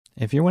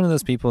If you're one of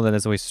those people that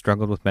has always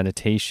struggled with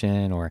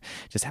meditation or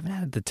just haven't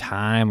had the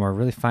time or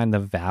really find the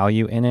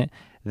value in it,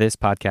 this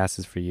podcast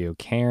is for you.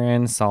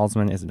 Karen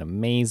Salmansohn is an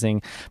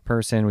amazing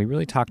person. We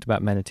really talked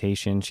about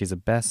meditation. She's a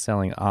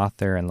best-selling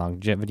author and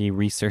longevity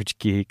research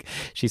geek.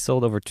 She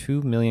sold over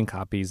 2 million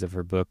copies of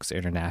her books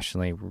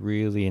internationally,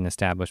 really an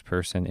established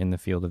person in the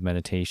field of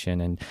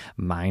meditation and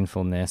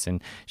mindfulness.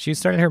 And she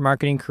started her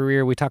marketing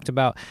career. We talked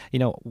about,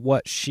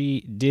 what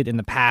she did in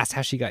the past,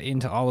 how she got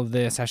into all of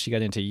this, how she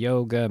got into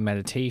yoga,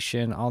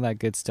 meditation, all that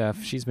good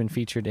stuff. She's been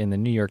featured in the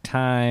New York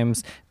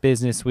Times,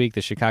 Business Week,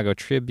 the Chicago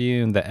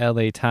Tribune, the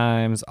LA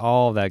Times,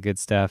 all that good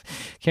stuff.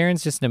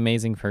 Karen's just an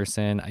amazing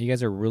person. You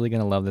guys are really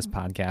going to love this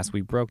podcast. We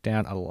broke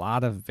down a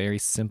lot of very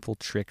simple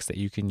tricks that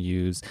you can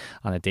use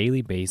on a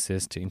daily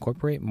basis to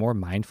incorporate more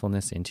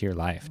mindfulness into your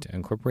life, to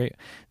incorporate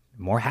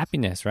more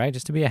happiness, right?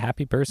 Just to be a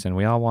happy person.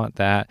 We all want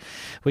that.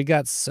 We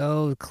got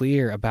so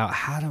clear about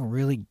how to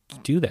really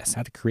do this,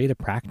 how to create a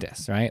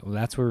practice, right? Well,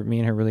 that's where me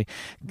and her really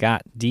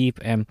got deep.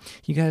 And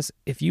you guys,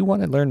 if you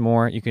want to learn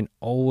more, you can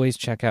always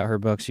check out her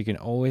books. You can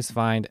always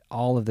find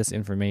all of this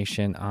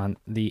information on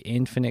the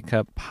Infinite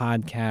Cup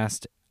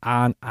podcast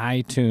on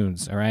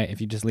iTunes. All right. If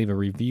you just leave a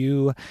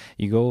review,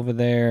 you go over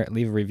there,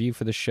 leave a review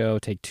for the show,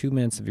 take 2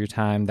 minutes of your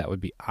time. That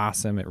would be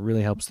awesome. It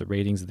really helps the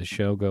ratings of the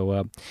show go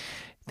up.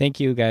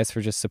 Thank you guys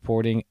for just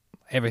supporting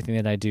everything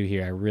that I do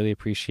here. I really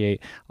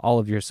appreciate all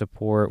of your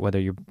support, whether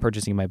you're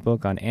purchasing my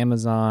book on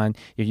Amazon,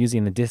 you're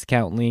using the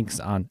discount links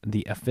on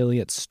the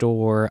affiliate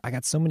store. I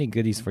got so many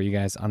goodies for you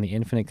guys on the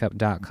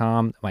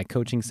infinitecup.com. My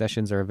coaching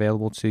sessions are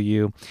available to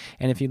you.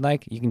 And if you'd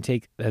like, you can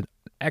take an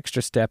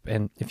extra step.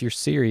 And if you're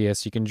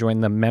serious, you can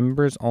join the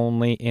members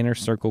only inner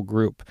circle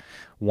group.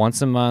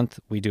 Once a month,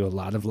 we do a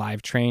lot of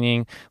live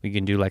training. We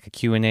can do like a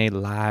Q&A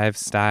live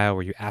style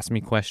where you ask me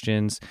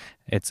questions.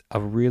 It's a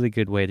really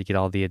good way to get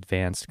all the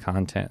advanced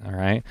content, all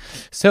right?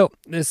 So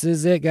this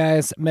is it,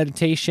 guys.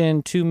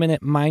 Meditation,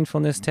 2-minute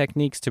mindfulness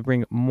techniques to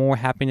bring more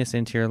happiness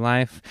into your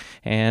life.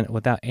 And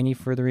without any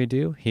further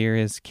ado, here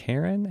is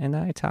Karen and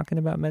I talking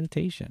about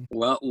meditation.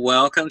 Well,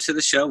 welcome to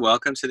the show.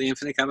 Welcome to the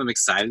Infinite Cup. I'm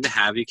excited to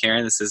have you,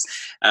 Karen. This is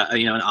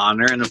an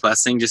honor and a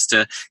blessing just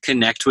to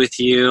connect with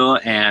you.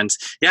 And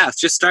yeah,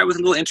 just start with a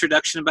little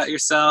introduction about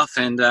yourself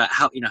and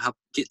how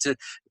get to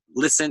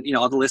listen,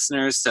 all the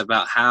listeners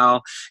about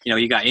how,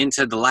 you got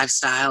into the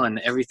lifestyle and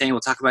everything.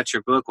 We'll talk about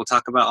your book. We'll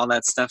talk about all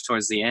that stuff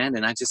towards the end.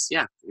 And I just,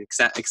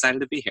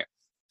 excited to be here.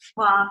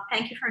 Well,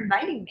 thank you for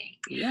inviting me.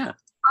 Yeah.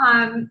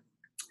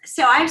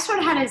 So I've sort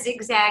of had a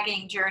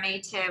zigzagging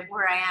journey to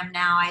where I am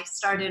now. I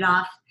started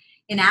off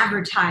in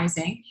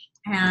advertising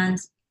and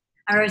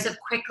I rose up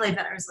quickly,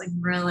 but I was like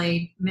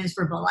really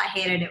miserable. I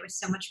hated it. It was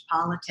so much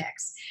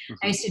politics. Mm-hmm.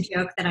 I used to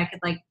joke that I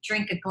could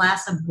drink a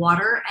glass of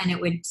water and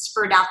it would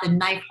spurt out the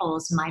knife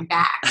holes in my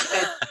back.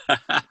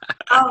 But,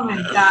 oh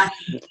my gosh,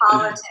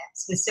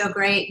 politics was so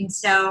great. And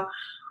so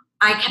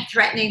I kept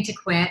threatening to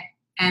quit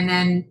and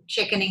then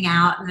chickening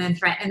out and then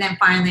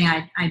finally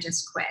I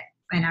just quit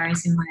when I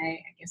was in my,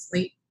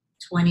 late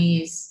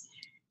 20s,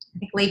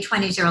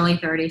 early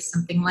 30s,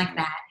 something like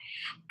that.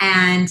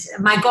 And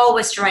my goal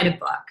was to write a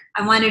book.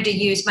 I wanted to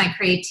use my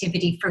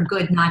creativity for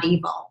good, not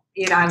evil.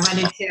 I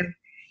wanted to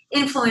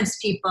influence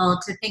people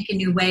to think in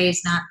new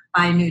ways, not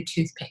buy new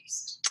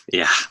toothpaste.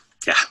 Yeah.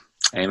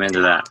 Amen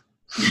to that.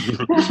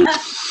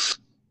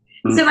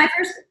 So my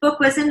first book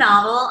was a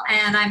novel,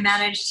 and I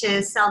managed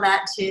to sell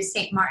that to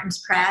St.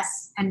 Martin's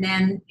Press, and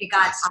then it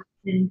got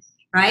optioned,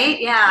 right?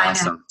 Yeah.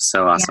 Awesome. I know.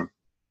 So awesome.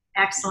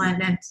 Yeah.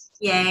 Excellent. And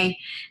yay.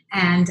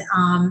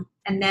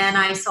 And then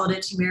I sold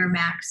it to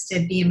Miramax to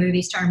be a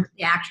movie star with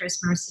the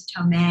actress Marissa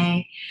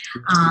Tomei.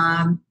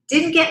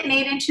 Didn't get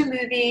made into a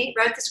movie,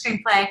 wrote the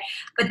screenplay,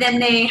 but then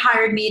they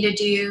hired me to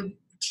do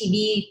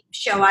TV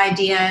show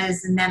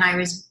ideas, and then I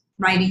was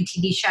writing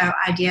TV show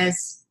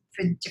ideas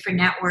for different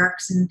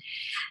networks, and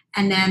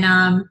then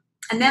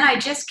I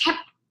just kept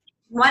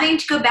wanting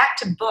to go back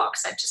to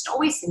books. I've just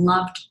always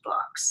loved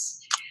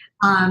books.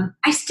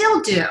 I still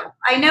do.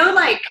 I know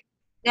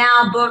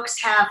now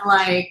books have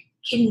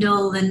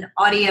Kindle and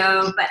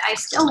audio, but I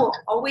still will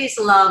always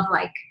love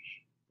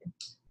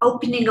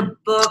opening a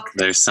book.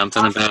 There's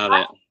something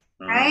about it.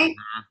 Right?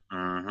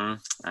 Mm-hmm.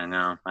 I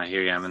know. I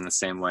hear you. I'm in the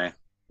same way.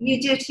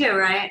 You do too,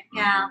 right?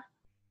 Yeah.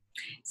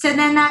 So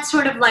then that's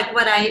sort of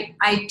what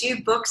I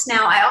do books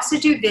now. I also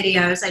do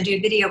videos. I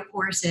do video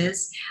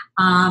courses,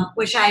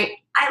 which I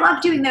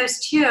love doing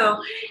those too,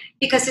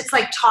 because it's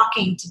like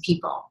talking to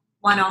people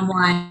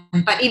one-on-one.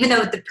 But even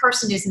though the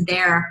person isn't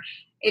there,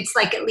 it's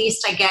at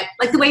least I get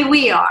the way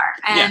we are.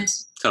 And, yeah,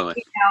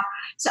 totally.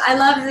 So I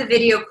love the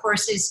video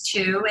courses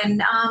too.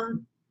 And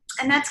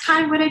that's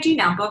kind of what I do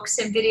now, books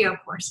and video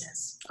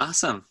courses.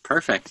 Awesome.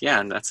 Perfect. Yeah.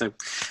 And that's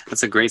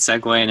a great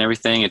segue and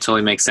everything. It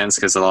totally makes sense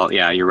because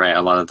you're right.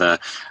 A lot of the,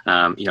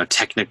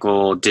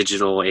 technical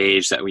digital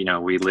age that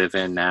we live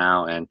in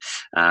now. And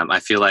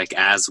I feel like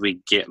as we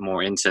get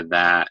more into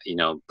that,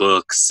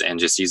 books and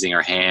just using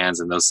our hands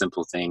and those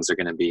simple things are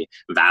going to be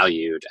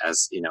valued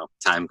as,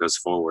 time goes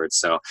forward.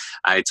 So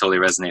I totally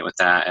resonate with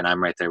that. And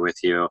I'm right there with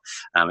you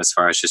as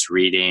far as just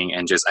reading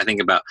and just, I think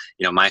about,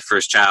 my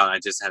first child. I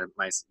just had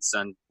my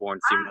son born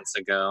a few months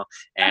ago,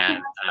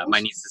 and my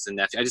nieces and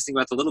nephews. I just think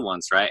about the little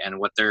ones, right? And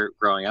what they're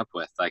growing up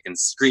with, like in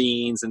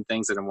screens and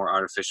things that are more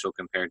artificial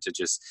compared to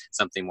just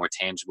something more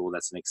tangible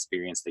that's an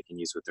experience they can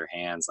use with their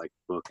hands, like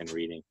book and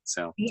reading.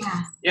 So,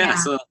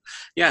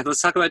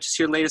 let's talk about just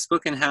your latest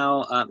book and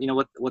how,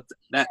 what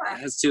that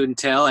has to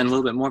entail and a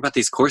little bit more about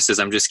these courses.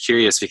 I'm just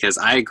curious because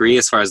I agree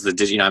as far as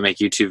I make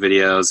YouTube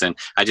videos, and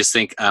I just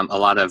think a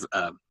lot of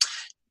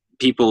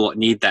people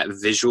need that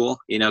visual,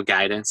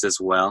 guidance as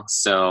well.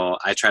 So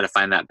I try to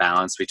find that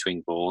balance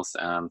between both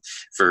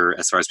for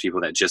as far as people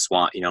that just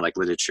want, like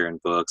literature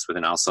and books, but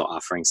then also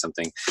offering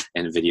something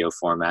in video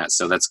format.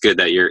 So that's good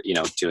that you're,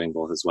 doing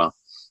both as well.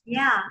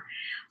 Yeah.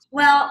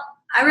 Well,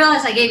 I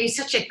realized I gave you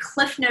such a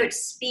Cliff Notes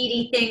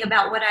speedy thing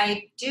about what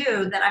I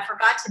do that I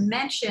forgot to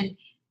mention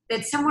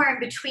that somewhere in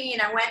between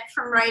I went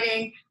from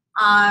writing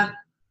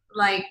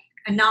like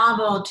a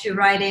novel to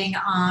writing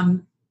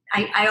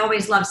I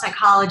always love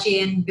psychology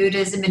and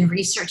Buddhism and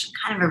research. I'm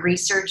kind of a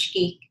research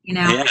geek,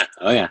 Yeah.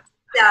 Oh, yeah.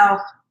 So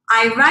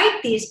I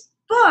write these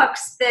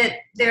books that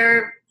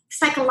they're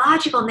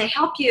psychological and they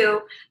help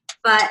you,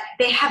 but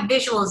they have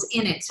visuals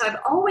in it. So I've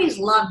always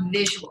loved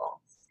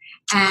visuals.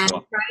 And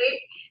Cool. right.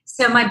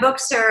 So my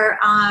books are,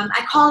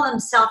 I call them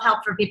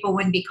self-help for people who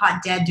wouldn't be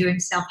caught dead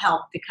doing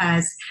self-help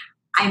because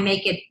I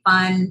make it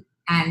fun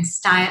and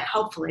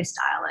hopefully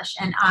stylish.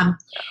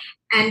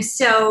 And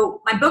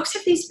so my books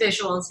have these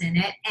visuals in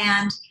it.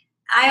 And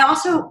I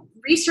also,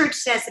 research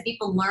says that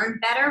people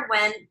learn better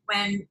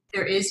when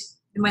there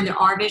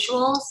are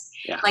visuals.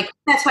 Yeah. Like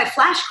that's why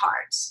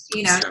flashcards,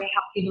 Sure. they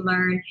help you to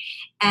learn.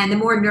 And the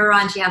more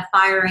neurons you have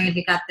firing, if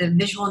you got the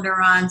visual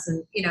neurons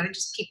and,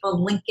 just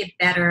people link it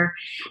better.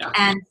 Yeah.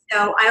 And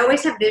so I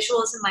always have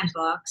visuals in my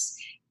books.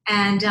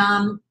 And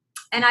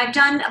I've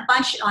done a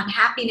bunch on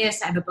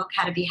happiness. I have a book,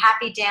 How to Be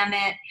Happy, Damn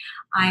It.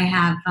 I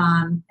have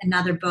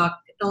another book,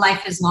 The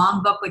Life is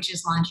Long book, which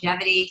is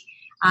longevity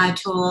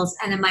tools.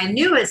 And then my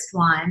newest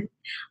one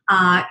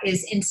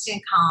is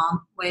Instant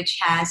Calm, which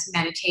has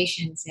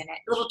meditations in it,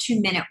 little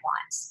 2-minute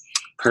ones.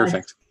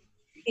 Perfect.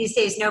 These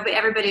days,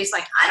 everybody's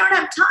like, I don't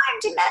have time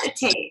to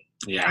meditate.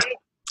 Yeah. Right?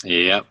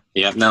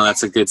 Yep. No,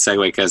 that's a good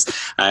segue because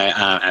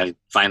I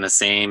find the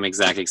same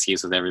exact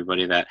excuse with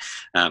everybody that,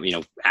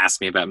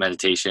 ask me about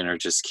meditation or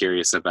just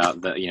curious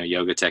about the,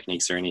 yoga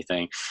techniques or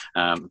anything.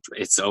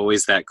 It's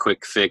always that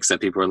quick fix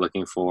that people are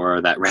looking for,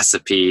 or that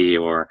recipe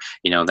or,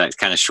 that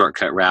kind of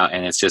shortcut route.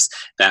 And it's just,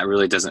 that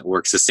really doesn't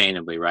work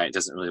sustainably, right? It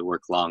doesn't really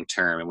work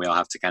long-term. And we all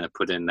have to kind of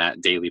put in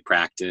that daily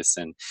practice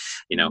and,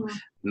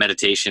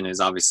 meditation is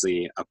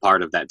obviously a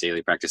part of that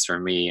daily practice for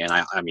me. And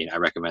I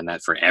recommend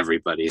that for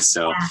everybody.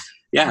 So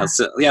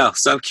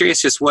So I'm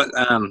curious just what,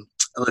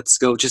 let's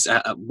go just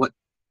what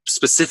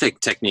specific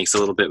techniques a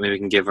little bit, maybe we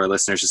can give our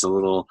listeners just a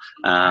little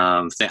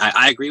thing.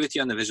 I agree with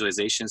you on the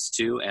visualizations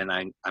too. And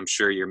I'm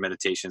sure your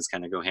meditations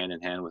kind of go hand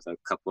in hand with a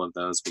couple of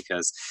those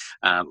because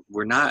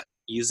we're not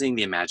using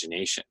the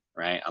imagination,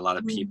 right? A lot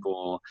of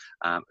people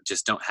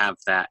just don't have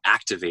that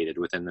activated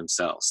within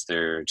themselves.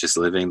 They're just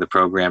living the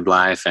programmed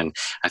life. And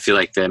I feel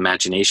like the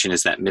imagination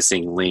is that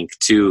missing link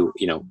to,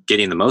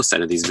 getting the most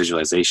out of these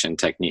visualization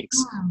techniques.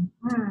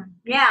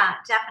 Yeah,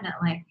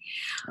 definitely.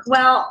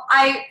 Well,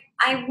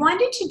 I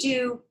wanted to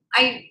do,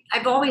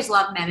 I've always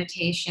loved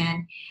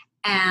meditation.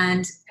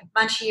 And a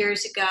bunch of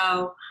years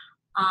ago,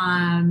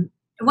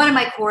 one of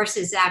my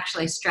courses is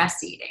actually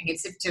stress eating.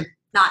 It's to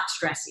not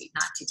stress eat,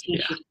 not to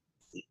teach you.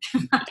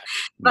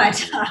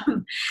 But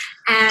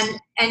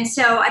and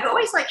so I've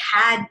always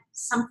had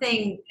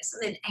something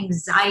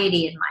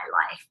anxiety in my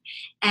life,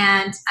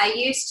 and I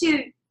used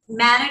to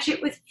manage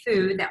it with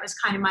food. That was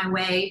kind of my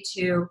way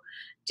to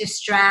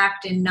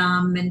distract and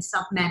numb and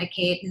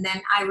self-medicate, and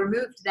then I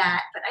removed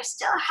that, but I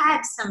still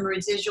had some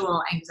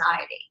residual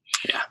anxiety.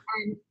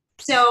 And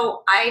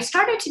so I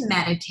started to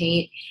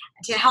meditate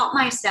to help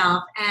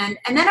myself, and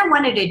then I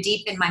wanted to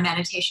deepen my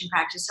meditation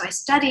practice, so I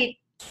studied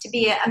to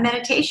be a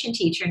meditation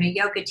teacher and a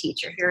yoga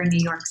teacher here in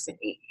New York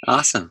City.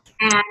 Awesome.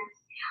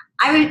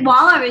 And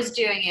while I was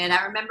doing it,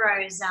 I remember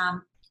I was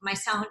my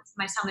son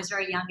was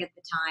very young at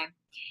the time,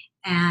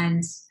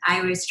 and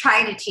I was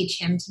trying to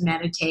teach him to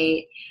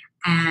meditate,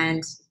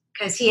 and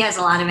because he has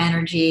a lot of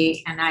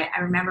energy. And I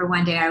remember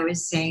one day I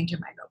was saying to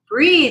him, I go,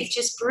 breathe,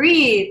 just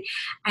breathe.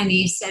 And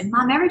he said,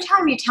 Mom, every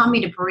time you tell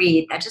me to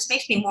breathe, that just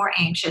makes me more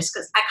anxious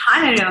because I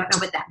kind of don't know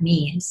what that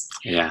means.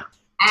 Yeah.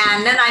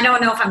 And then I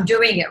don't know if I'm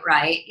doing it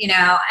right, and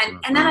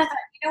then I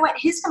thought, what,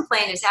 his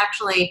complaint is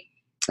actually,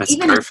 that's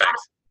perfect.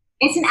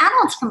 It's an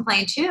adult's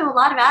complaint too. A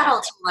lot of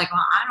adults are like,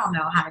 well, I don't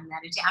know how to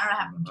meditate. I don't know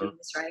how to do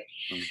this right.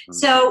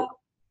 So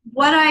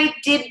what I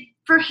did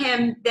for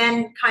him,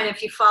 then kind of,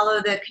 if you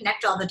follow the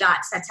connect all the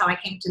dots, that's how I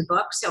came to the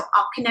book. So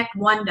I'll connect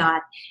one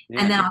dot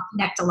and then I'll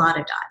connect a lot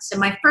of dots. So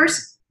my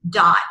first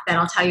dot that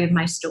I'll tell you in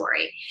my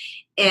story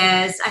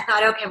is I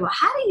thought, okay, well,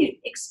 how do you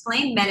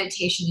explain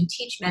meditation and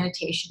teach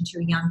meditation to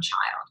a young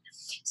child?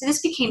 So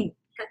this became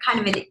kind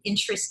of an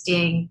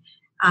interesting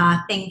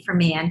thing for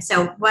me. And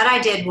so what I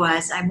did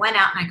was I went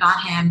out and I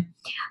got him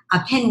a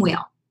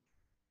pinwheel,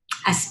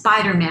 a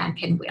Spider-Man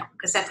pinwheel,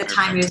 because at the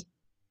time he was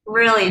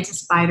really into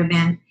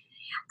Spider-Man.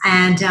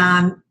 And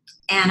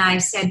I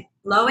said,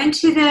 blow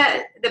into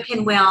the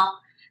pinwheel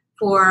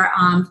for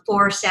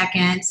 4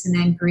 seconds, and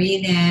then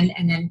breathe in,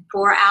 and then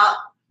 4 out,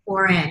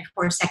 4 in,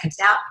 4 seconds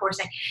out, 4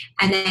 seconds.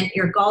 And then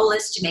your goal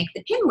is to make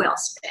the pinwheel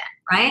spin,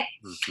 right?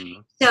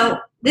 Mm-hmm. So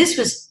this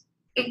was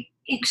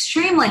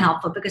extremely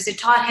helpful because it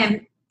taught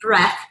him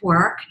breath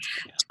work,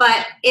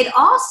 but it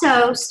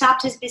also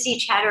stopped his busy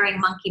chattering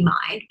monkey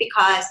mind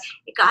because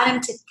it got him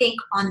to think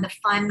on the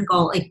fun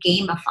goal. It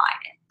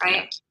gamified it,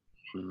 right?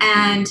 Mm-hmm.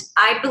 And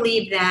I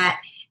believe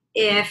that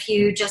if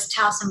you just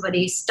tell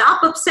somebody,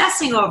 stop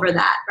obsessing over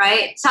that,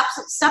 right?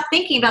 Stop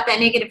thinking about that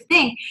negative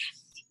thing.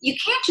 You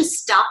can't just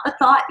stop a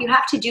thought. You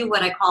have to do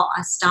what I call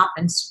a stop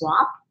and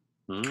swap.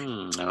 I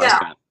like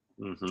that.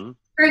 Mm-hmm.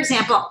 For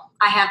example,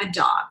 I have a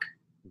dog,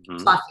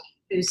 Fluffy,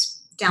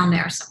 who's down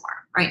there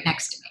somewhere right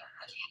next to me.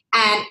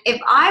 And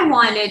if I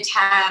wanted to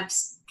have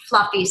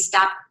Fluffy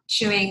stop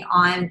chewing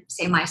on,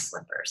 say, my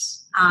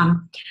slippers,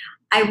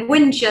 I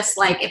wouldn't just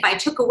if I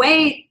took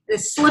away the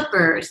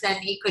slippers, then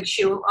he could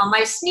chew on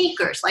my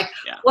sneakers.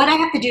 What I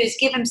have to do is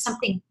give him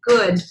something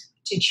good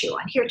to chew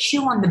on. Here,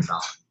 chew on the bone,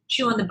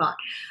 chew on the bone.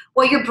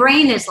 Well, your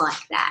brain is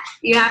like that.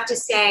 You have to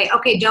say,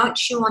 okay, don't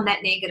chew on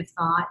that negative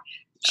thought,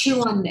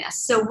 chew on this.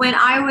 So when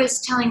I was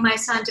telling my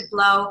son to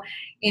blow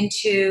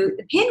into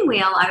the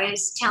pinwheel, I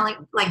was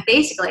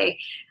basically,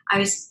 I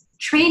was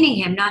training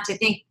him not to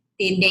think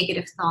the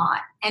negative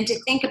thought and to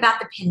think about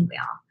the pinwheel.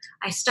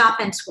 I stop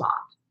and swap.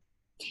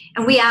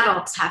 And we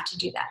adults have to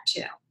do that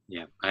too.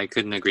 Yeah, I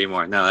couldn't agree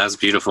more. No, that was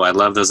beautiful. I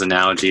love those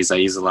analogies. I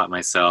use a lot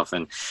myself.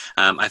 And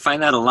I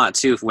find that a lot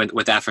too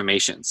with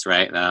affirmations,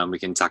 right? We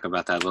can talk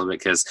about that a little bit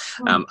because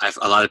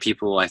a lot of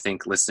people, I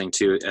think, listening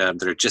to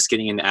that are just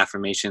getting into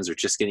affirmations or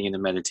just getting into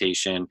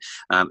meditation.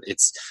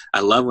 I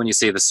love when you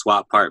say the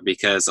swap part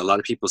because a lot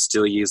of people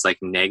still use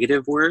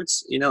negative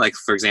words,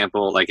 for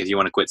example, if you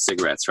want to quit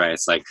cigarettes, right?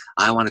 It's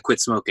I want to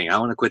quit smoking. I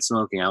want to quit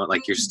smoking.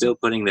 You're still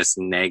putting this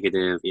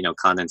negative,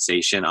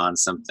 condensation on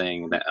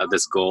something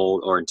this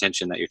goal or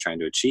intention that you're trying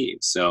to achieve.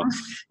 So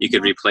you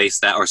could replace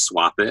that or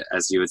swap it,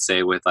 as you would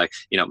say, with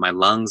my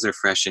lungs are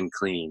fresh and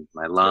clean.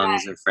 My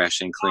lungs are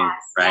fresh and clean,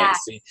 right? Yes.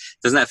 See,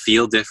 doesn't that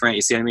feel different?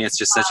 You see what I mean? It's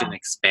just such an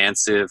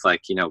expansive,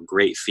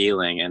 great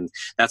feeling. And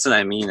that's what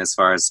I mean as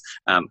far as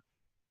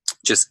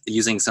just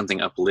using something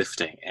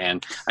uplifting.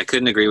 And I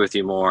couldn't agree with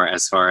you more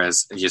as far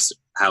as just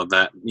how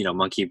that,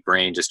 monkey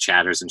brain just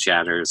chatters and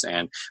chatters,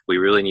 and we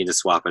really need to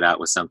swap it out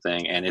with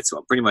something. And it's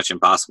pretty much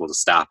impossible to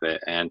stop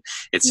it. And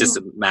it's just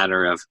a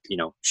matter of,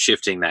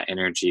 shifting that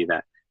energy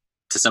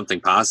to something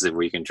positive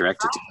where you can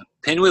direct it to. The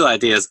pinwheel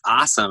idea is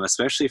awesome,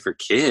 especially for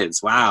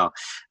kids. Wow.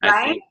 Right?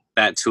 I think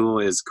that tool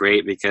is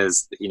great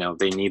because,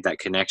 they need that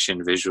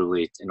connection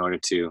visually in order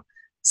to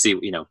see,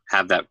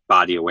 have that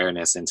body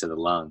awareness into the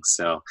lungs.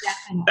 So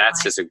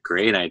that's just a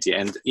great idea.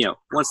 And,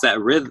 once that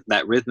rhythm,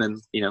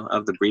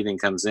 of the breathing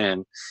comes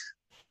in,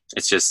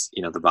 it's just,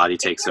 the body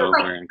takes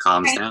over and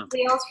calms down.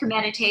 Wheels for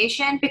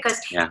meditation, because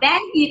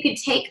then you could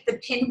take the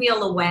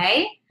pinwheel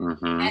away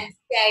and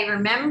say,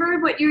 remember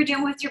what you were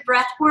doing with your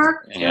breath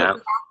work? Yeah.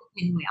 Without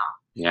the pinwheel.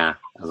 Yeah.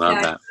 I love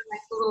that.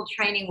 It's the little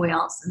training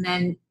wheels, and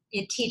then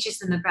it teaches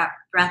them the breath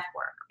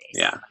work.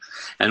 Yeah.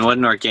 And what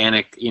an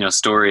organic,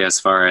 story as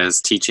far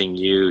as teaching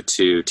you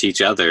to teach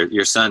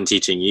your son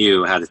teaching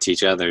you how to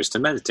teach others to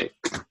meditate.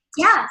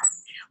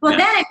 Yes. Well,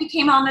 then it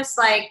became almost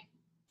like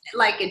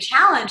a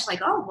challenge,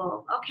 oh,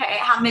 well, okay,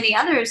 how many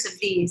others of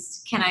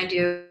these can I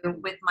do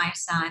with my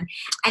son?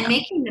 And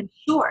making them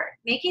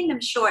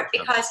short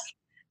because,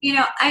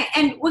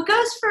 and what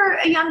goes for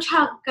a young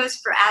child goes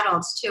for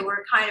adults too.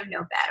 We're kind of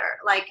no better.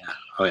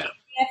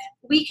 If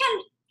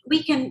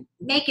we can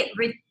make it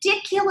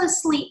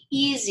ridiculously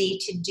easy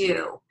to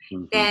do,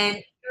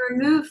 then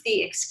remove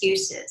the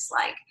excuses,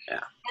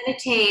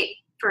 meditate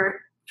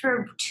for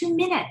 2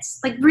 minutes.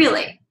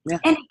 Really,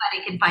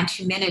 anybody can find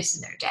 2 minutes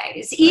in their day.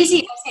 It's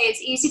easy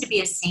to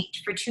be a saint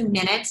for 2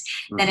 minutes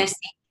than a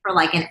saint for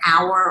an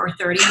hour or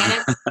 30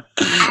 minutes.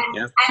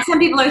 And some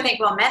people are thinking,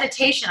 well,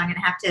 meditation, I'm going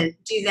to have to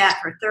do that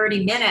for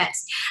 30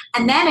 minutes.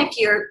 And then if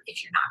you're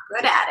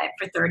not good at it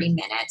for 30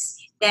 minutes,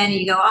 then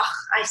you go, oh,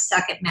 I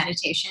suck at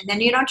meditation.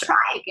 Then you don't try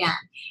again.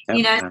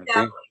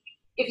 So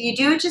if you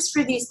do it just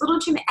for these little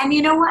 2 minutes, and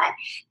you know what?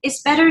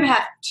 It's better to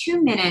have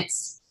 2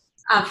 minutes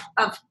of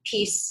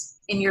peace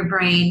in your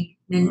brain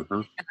than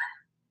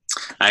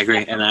I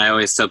agree. And I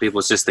always tell people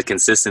it's just the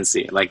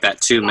consistency. Like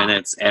that 2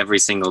 minutes every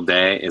single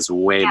day is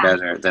way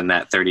better than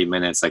that 30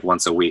 minutes like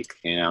once a week.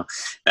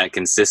 That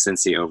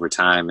consistency over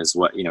time is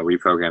what,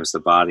 reprograms the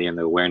body and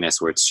the awareness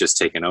where it's just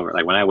taken over.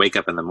 Like when I wake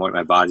up in the morning,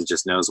 my body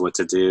just knows what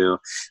to do.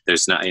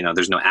 There's not,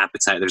 there's no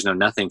appetite. There's no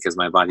nothing because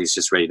my body's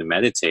just ready to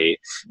meditate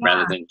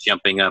rather than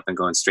jumping up and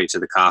going straight to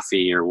the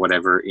coffee or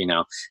whatever,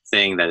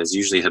 thing that is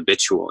usually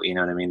habitual. You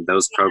know what I mean?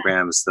 Those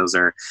programs, those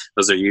are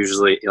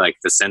usually like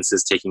the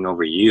senses taking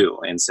over you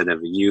instead of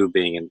you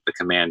being the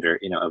commander,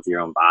 of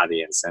your own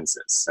body and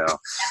senses. So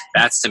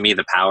that's to me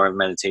the power of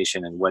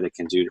meditation and what it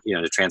can do,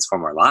 to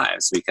transform our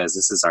lives, because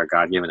this is our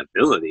God-given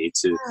ability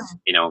to,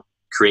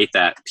 create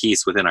that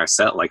peace within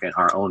ourselves, like in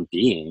our own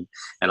being.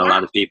 And a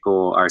lot of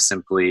people are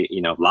simply,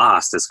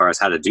 lost as far as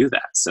how to do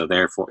that. So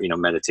therefore,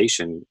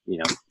 meditation,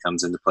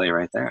 comes into play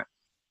right there.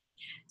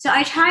 So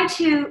I try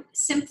to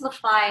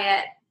simplify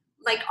it,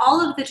 like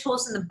all of the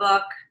tools in the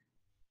book.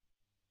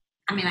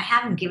 I mean, I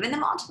haven't given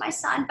them all to my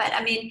son, but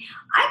I mean,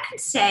 I could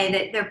say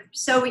that they're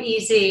so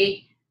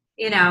easy,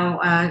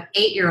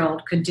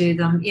 8-year-old could do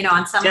them,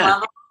 on some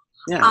level.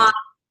 Yeah.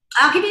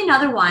 I'll give you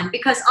another one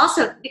because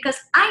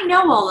I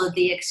know all of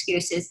the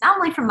excuses, not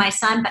only from my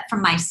son, but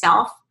from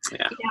myself.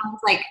 Yeah.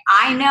 Like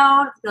I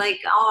know, like,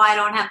 oh, I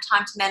don't have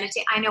time to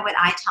meditate. I know what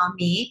I tell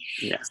me.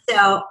 Yeah.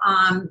 So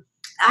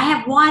I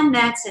have one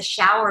that's a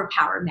shower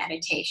power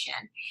meditation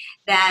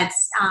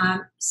that's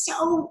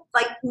so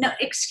like no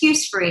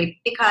excuse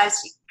free because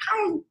you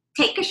kind of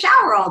take a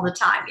shower all the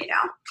time,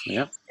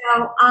 Yeah.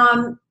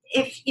 So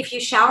if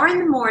you shower in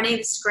the morning,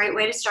 it's a great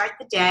way to start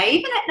the day,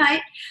 even at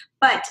night.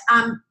 But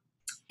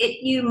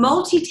you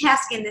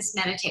multitask in this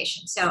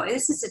meditation. So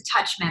this is a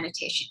touch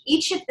meditation.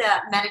 Each of the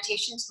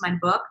meditations in my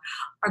book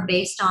are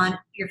based on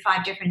your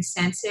 5 different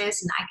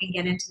senses, and I can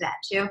get into that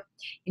too.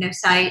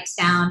 Sight,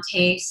 sound,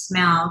 taste,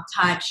 smell,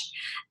 touch.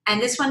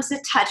 And this one's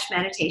the touch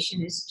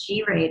meditation. It's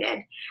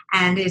G-rated,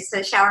 and it's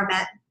a shower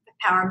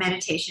power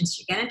meditation. So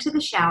you get into the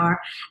shower,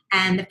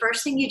 and the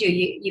first thing you do,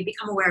 you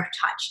become aware of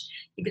touch.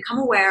 You become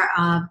aware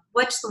of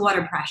what's the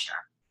water pressure.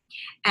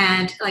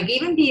 And like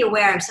even be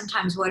aware of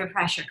sometimes water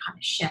pressure kind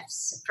of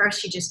shifts. At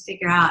first you just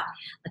figure out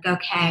like,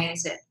 okay,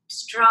 is it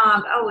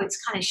strong? Oh,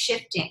 it's kind of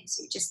shifting.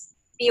 So you just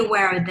be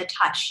aware of the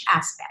touch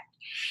aspect.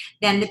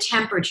 Then the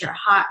temperature,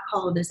 hot,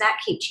 cold, does that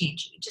keep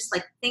changing? You just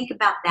like think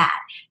about that.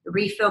 You're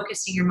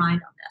refocusing your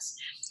mind on this.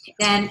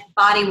 Then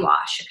body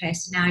wash. Okay,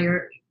 so now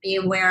be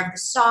aware of the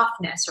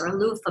softness or a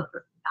loofah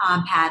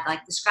pad,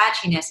 like the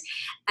scratchiness.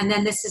 And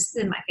then this is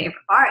my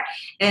favorite part,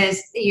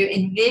 is you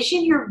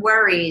envision your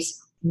worries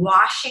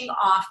washing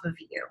off of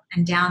you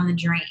and down the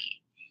drain.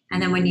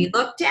 And then when you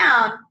look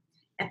down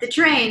at the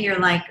drain, you're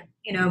like,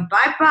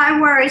 bye-bye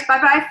worries,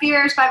 bye-bye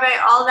fears, bye-bye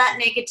all that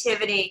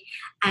negativity.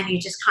 And you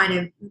just kind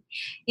of,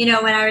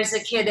 when I was a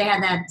kid, they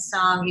had that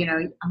song,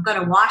 I'm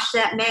going to wash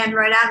that man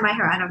right out of my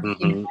hair. I don't know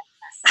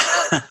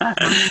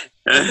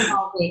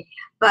if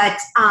but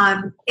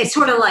it's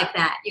sort of like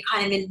that. You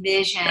kind of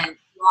envision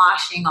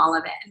washing all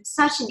of it. And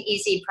such an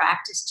easy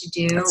practice to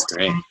do. That's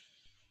great. And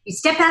you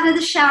step out of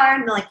the shower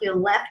and like you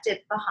left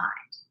it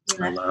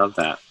behind. I love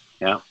that.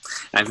 Yeah.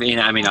 I mean,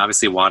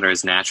 obviously water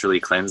is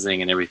naturally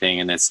cleansing and everything.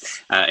 And it's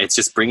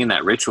just bringing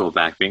that ritual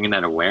back, bringing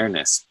that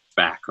awareness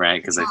back.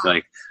 Right. Because I feel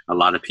like a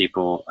lot of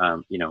people,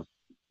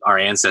 our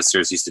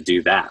ancestors used to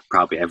do that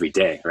probably every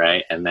day.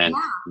 Right. And then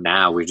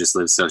now we just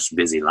live such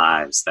busy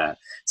lives that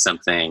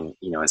something,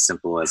 as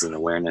simple as an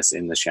awareness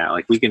in the shower,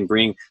 like the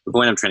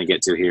point I'm trying to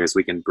get to here is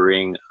we can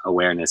bring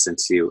awareness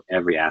into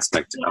every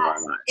aspect of our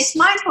lives. It's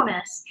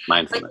mindfulness.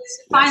 Like there's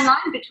a fine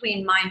line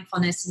between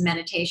mindfulness and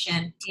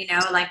meditation,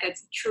 like a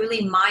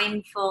truly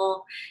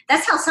mindful,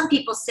 that's how some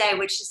people say,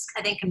 which is,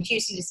 I think,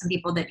 confusing to some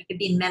people, that you could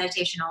be in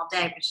meditation all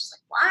day, which is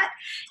like,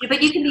 what?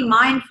 But you can be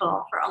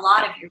mindful for a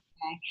lot of your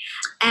day.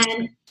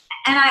 And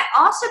I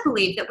also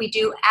believe that we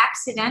do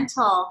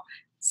accidental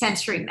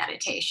sensory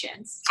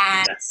meditations,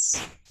 and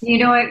you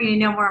know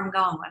where I'm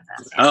going with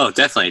this. Oh,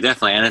 definitely.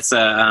 And it's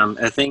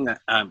a thing.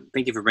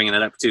 Thank you for bringing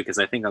that up too, because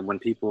I think when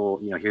people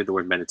hear the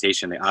word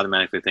meditation, they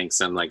automatically think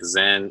some like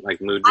Zen, like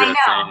mudra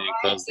thing,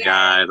 close the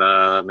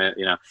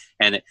eye,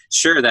 and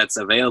sure, that's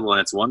available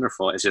and it's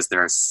wonderful. It's just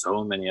there are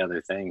so many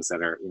other things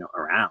that are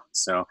around.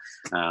 So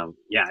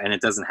and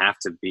it doesn't have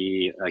to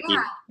be like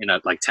even in a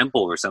like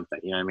temple or something.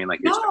 You know what I mean? Like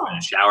you're talking about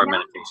a shower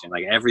meditation.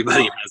 Like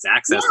everybody has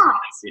access to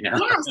this.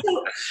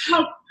 So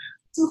like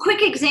some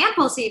quick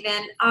examples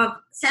even of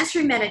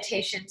sensory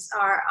meditations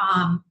are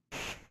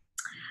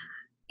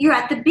you're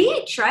at the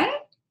beach, right?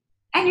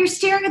 And you're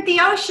staring at the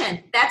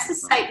ocean. That's a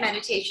sight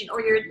meditation.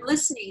 Or you're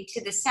listening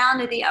to the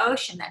sound of the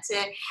ocean. That's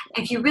it.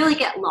 If you really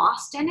get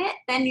lost in it,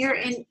 then you're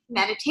in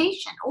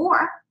meditation.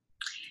 Or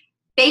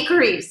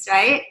bakeries,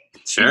 right?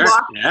 Sure. You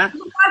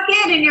walk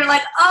in and you're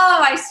like,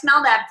 oh, I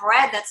smell that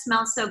bread. That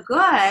smells so good.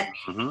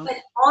 Mm-hmm. But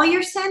all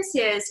your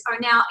senses are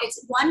now,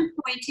 it's one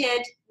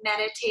pointed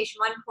meditation,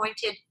 one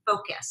pointed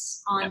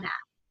focus on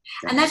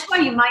that. And that's why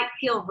you might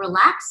feel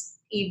relaxed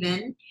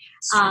even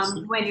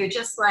when you're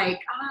just like,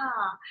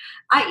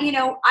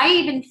 I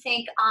even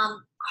think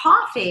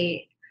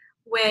coffee,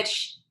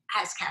 which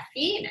has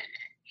caffeine in it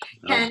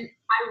Oh. can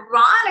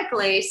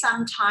ironically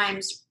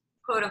sometimes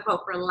quote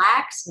unquote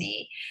relax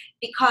me,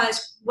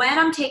 because when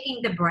I'm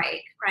taking the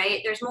break, right,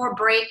 there's more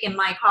break in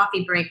my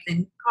coffee break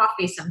than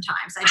coffee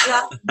sometimes. I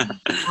just need the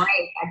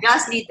break. I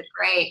just need the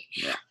break.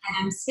 Yeah. And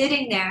I'm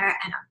sitting there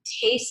and I'm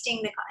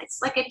tasting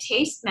it's like a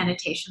taste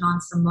meditation on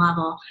some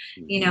level,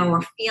 you know,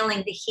 or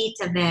feeling the heat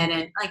of it.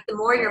 And like the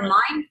more you're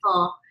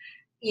mindful,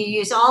 you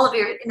use all of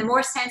and the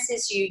more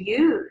senses you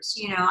use,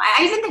 you know,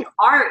 I even think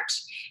art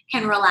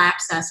can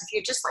relax us. If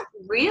you're just like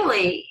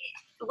really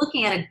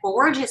looking at a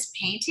gorgeous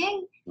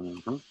painting,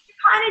 Mm-hmm.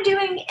 kind of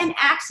doing an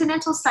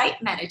accidental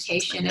sight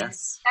meditation.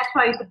 Yes. And that's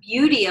why the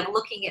beauty of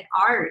looking at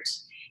art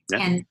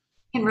can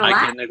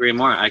relax. I couldn't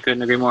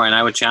agree more. And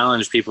I would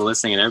challenge people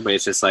listening and everybody.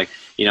 It's just like,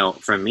 you know,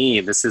 for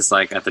me, this is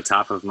like at the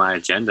top of my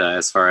agenda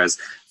as far as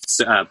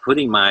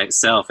putting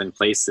myself in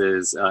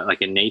places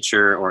like in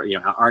nature or, you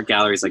know, art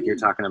galleries like you're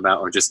talking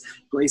about, or just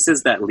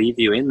places that leave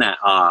you in that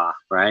awe,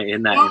 right?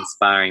 In that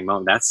inspiring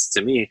moment. That's,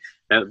 to me,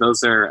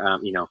 those are,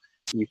 you know,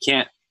 you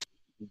can't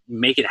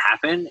make it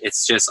happen.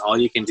 It's just all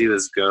you can do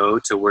is go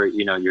to where,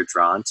 you know, you're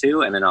drawn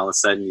to, and then all of a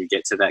sudden you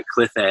get to that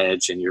cliff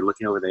edge and you're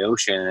looking over the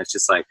ocean, and it's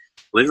just like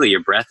literally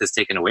your breath is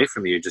taken away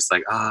from you, just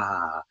like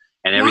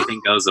and everything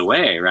goes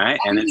away, right?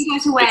 Everything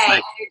goes away. It's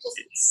like,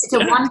 it's a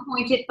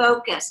one-pointed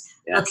focus.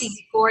 Yes. Looking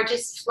at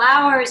gorgeous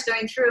flowers,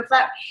 going through a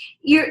flower.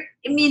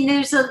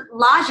 There's a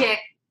logic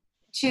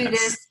to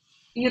this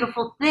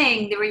beautiful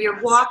thing where you're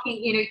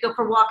walking, you know, you go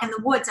for a walk in the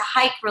woods. A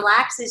hike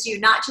relaxes you,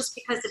 not just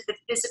because of the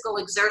physical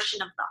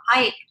exertion of the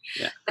hike,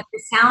 but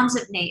the sounds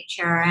of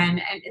nature. And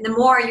the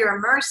more you're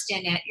immersed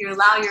in it, you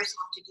allow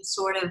yourself to just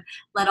sort of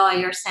let all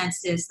your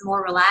senses, the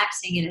more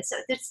relaxing it is. So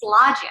it's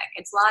logic.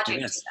 It's logic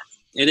to that.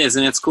 It is,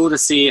 and it's cool to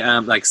see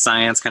like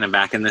science kind of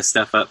backing this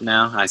stuff up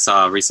now. I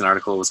saw a recent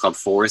article, it was called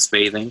forest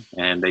bathing,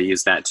 and they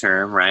use that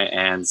term, right?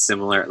 And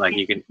similar, like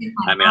you can,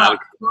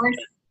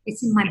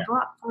 it's in my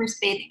book. Forest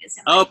bathing is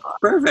in my book. Oh,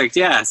 perfect.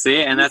 Yeah.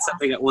 See, and that's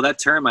something, well, that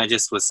term I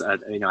just was,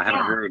 you know, I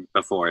haven't heard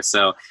before.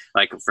 So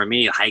like for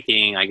me,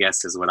 hiking, I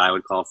guess, is what I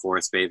would call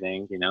forest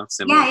bathing, you know,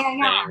 similar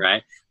thing,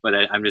 right? But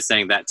I'm just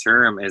saying that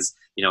term is,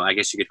 you know, I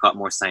guess you could call it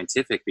more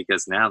scientific,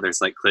 because now there's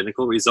like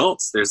clinical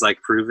results. There's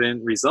like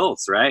proven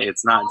results, right?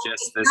 It's not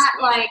just this.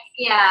 Not like,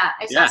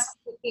 it's not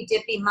hippy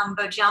dippy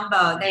mumbo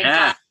jumbo. They've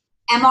done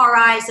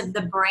MRIs of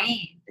the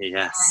brain.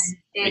 Yes,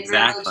 and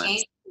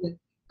exactly.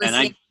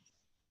 Really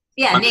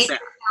nature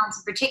sounds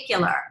in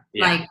particular.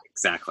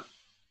 Exactly.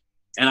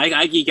 And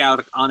I geek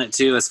out on it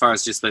too, as far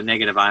as just the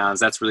negative ions.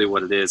 That's really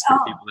what it is for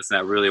people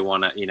that really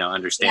want to, you know,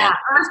 understand.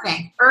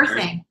 Yeah,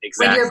 earthing.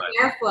 Exactly. When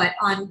you're barefoot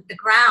on the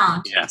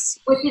ground. Yes.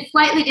 Which is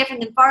slightly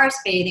different than forest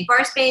bathing.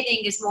 Forest bathing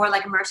is more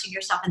like immersing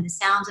yourself in the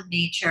sounds of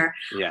nature.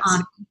 Yes.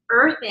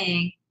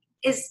 Earthing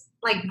is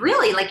like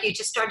really, like you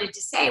just started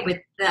to say, with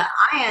the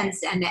ions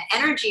and the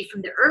energy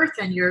from the earth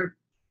and your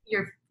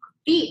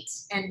feet,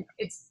 and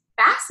it's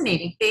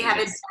fascinating. They have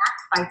it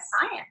backed by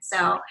science.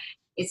 So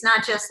it's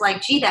not just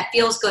like, gee, that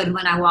feels good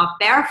when I walk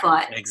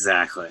barefoot.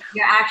 Exactly.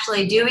 You're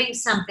actually doing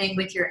something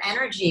with your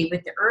energy,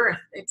 with the earth.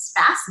 It's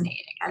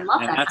fascinating. I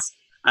love that.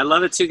 I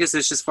love it too, because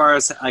it's just as far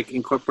as like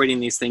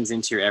incorporating these things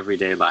into your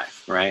everyday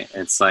life, right?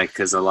 It's like,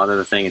 because a lot of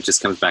the thing, it just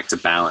comes back to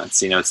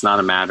balance. You know, it's not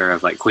a matter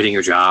of like quitting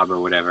your job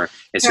or whatever.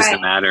 It's just a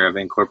matter of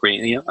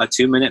incorporating, you know, a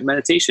 2-minute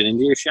meditation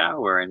into your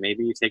shower, and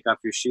maybe you take off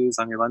your shoes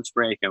on your lunch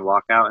break and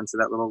walk out into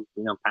that little,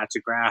 you know, patch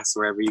of grass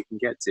wherever you can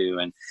get to,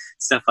 and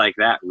stuff like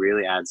that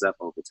really adds up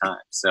over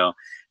time. So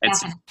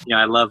it's, you know,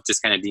 I love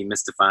just kind of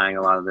demystifying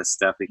a lot of this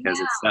stuff, because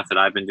it's stuff that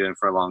I've been doing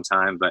for a long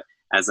time, but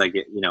as I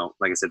get, you know,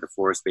 like I said, the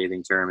forest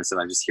bathing term, and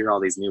so I just hear all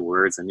these new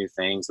words and new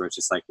things where it's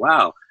just like,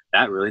 wow,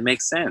 that really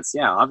makes sense.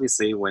 Yeah,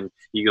 obviously, when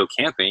you go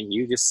camping,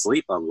 you just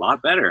sleep a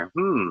lot better.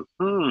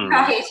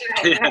 Right.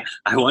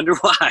 I wonder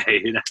why,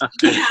 you know.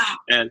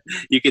 And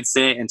you could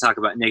say and talk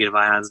about negative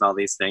ions and all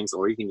these things,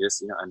 or you can just,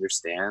 you know,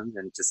 understand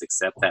and just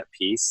accept that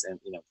peace and,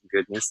 you know,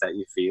 goodness that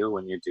you feel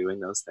when you're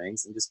doing those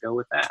things, and just go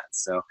with that.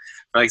 So,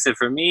 like I said,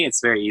 for me,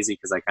 it's very easy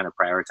because I kind of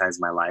prioritize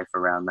my life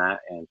around that.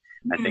 And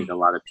I think a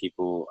lot of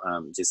people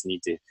just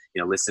need to,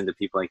 you know, listen to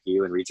people like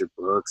you and read your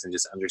books and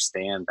just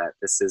understand that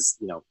this is,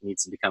 you know,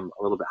 needs to become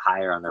a little bit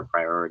higher on their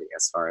priority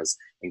as far as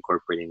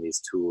incorporating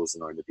these tools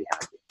in order to be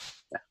happy.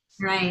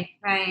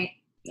 Right.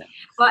 Yeah.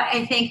 Well,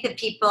 I think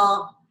that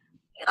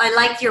I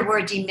like your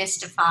word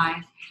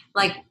demystify.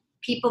 Like,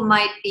 people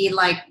might be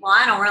like, well,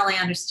 I don't really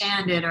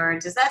understand it, or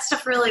does that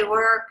stuff really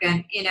work?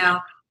 And, you know,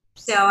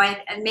 so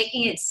I'm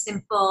making it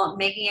simple,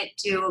 making it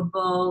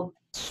doable,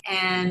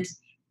 and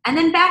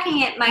then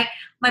backing it.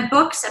 My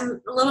books,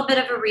 I'm a little bit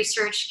of a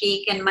research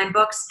geek, and my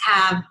books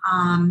have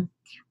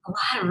a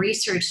lot of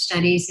research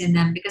studies in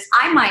them, because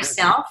I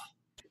myself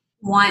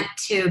want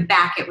to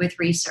back it with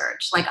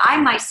research. Like, I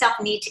myself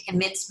need to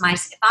convince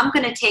myself, if I'm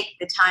going to take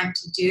the time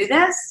to do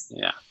this,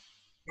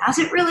 does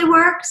it really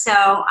work? So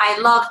I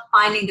love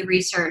finding the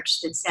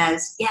research that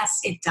says, yes,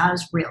 it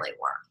does really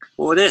work.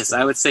 Well, it is.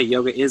 I would say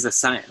yoga is a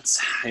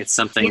science. It's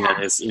something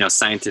that is,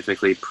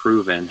 scientifically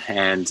proven.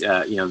 And,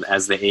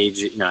 as the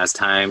age, as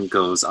time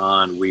goes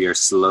on, we are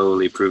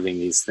slowly proving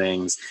these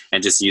things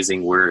and just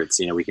using words.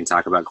 We can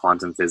talk about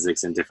quantum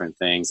physics and different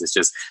things. It's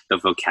just the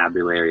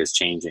vocabulary is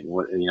changing.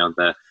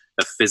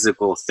 The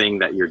physical thing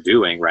that you're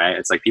doing, right?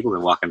 It's like people have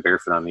been walking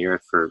barefoot on the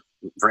earth for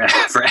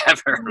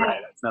forever,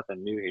 right? It's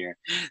nothing new here.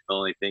 The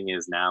only thing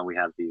is now we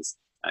have these,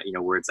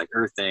 words like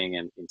earthing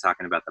and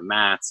talking about the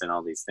mats and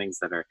all these things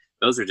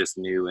those are just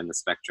new in the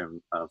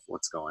spectrum of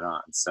what's going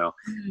on. So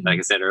like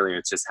I said earlier,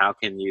 it's just how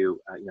can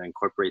you,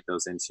 incorporate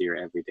those into your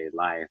everyday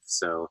life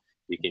so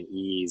you can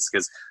ease,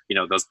 because,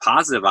 those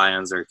positive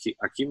ions are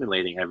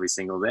accumulating every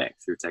single day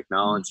through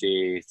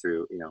technology,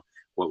 through,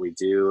 what we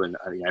do, and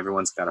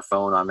everyone's got a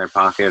phone on their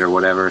pocket or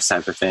whatever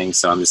type of thing.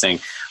 So I'm just saying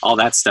all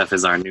that stuff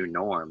is our new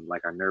norm.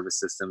 Like our nervous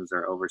systems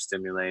are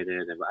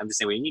overstimulated, and I'm just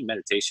saying we need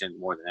meditation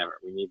more than ever.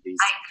 We need these.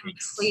 I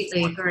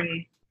completely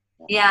agree.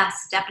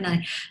 Yes,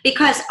 definitely.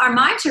 Because our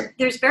minds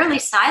there's barely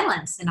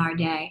silence in our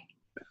day.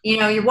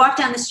 You walk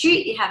down the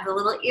street, you have the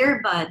little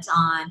earbuds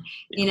on,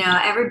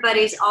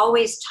 everybody's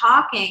always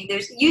talking. You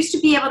used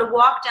to be able to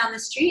walk down the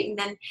street and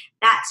then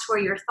that's where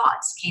your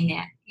thoughts came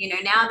in.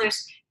 Now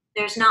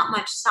there's not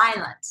much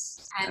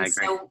silence. And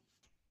so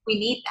we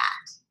need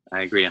that.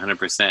 I agree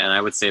 100%. And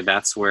I would say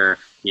that's where,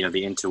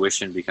 the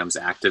intuition becomes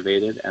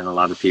activated. And a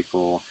lot of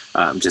people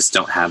just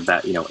don't have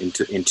that,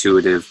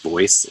 intuitive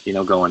voice,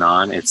 going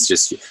on. It's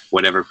just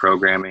whatever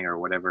programming or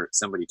whatever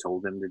somebody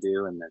told them to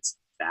do. And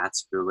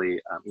that's really,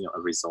 a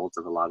result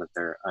of a lot of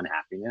their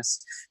unhappiness.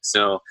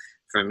 So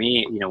for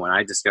me, when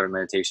I discovered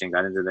meditation,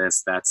 got into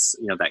this, that's,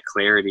 that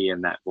clarity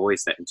and that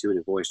voice, that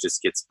intuitive voice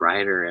just gets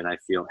brighter and I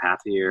feel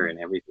happier and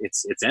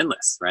it's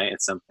endless, right?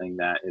 It's something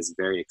that is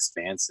very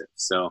expansive.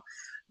 So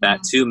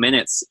that 2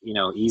 minutes,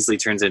 easily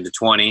turns into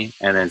 20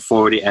 and then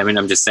 40. I mean,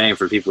 I'm just saying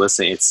for people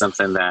listening, it's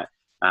something that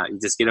you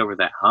just get over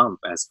that hump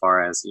as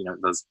far as,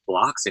 those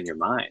blocks in your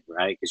mind,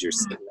 right? Because you're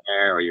sitting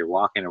there or you're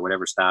walking or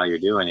whatever style you're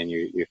doing. And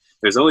you're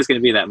there's always going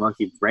to be that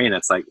monkey brain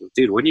that's like,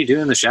 dude, what are you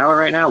doing in the shower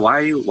right now? Why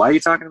are you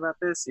talking about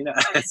this?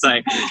 It's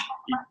like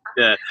you have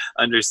to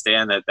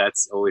understand that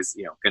that's always,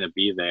 going to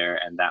be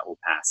there and that will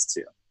pass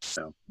too.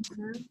 So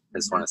I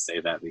just want to say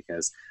that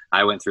because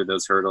I went through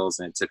those hurdles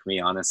and it took me,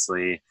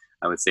 honestly,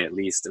 I would say at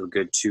least a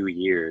good 2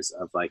 years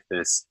of like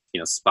this,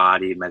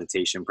 spotty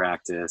meditation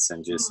practice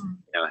and just,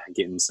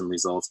 getting some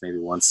results maybe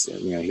once,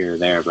 here or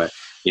there. But,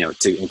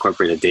 to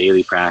incorporate a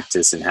daily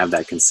practice and have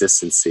that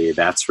consistency,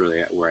 that's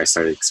really where I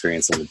started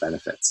experiencing the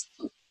benefits.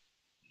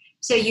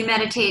 So you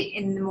meditate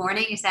in the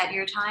morning? Is that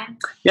your time?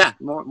 Yeah,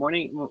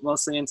 morning,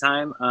 mostly in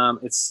time.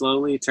 It's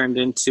slowly turned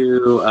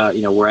into,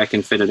 where I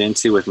can fit it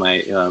into with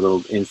my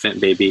little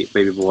infant baby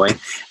boy.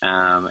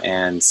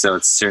 And so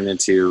it's turned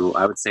into,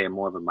 I would say,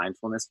 more of a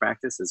mindfulness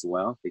practice as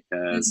well,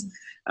 because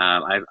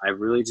I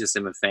really just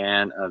am a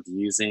fan of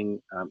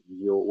using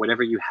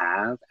whatever you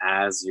have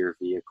as your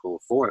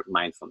vehicle for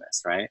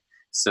mindfulness, right?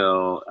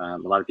 So a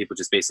lot of people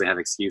just basically have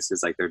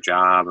excuses like their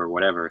job or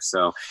whatever.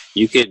 So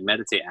you could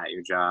meditate at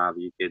your job.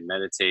 You could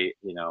meditate,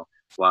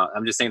 while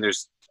I'm just saying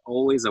there's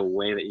always a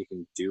way that you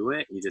can do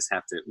it. You just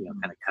have to,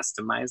 kind of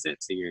customize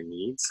it to your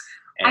needs.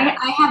 And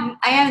I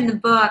have in the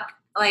book,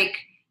 I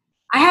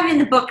have in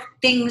the book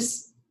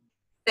things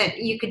that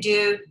you could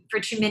do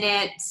for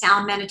 2-minute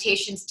sound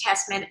meditations,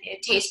 taste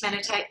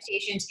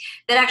meditations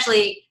that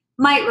actually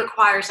might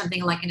require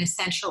something like an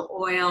essential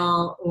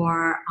oil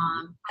or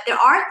there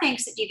are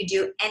things that you could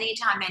do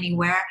anytime,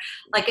 anywhere.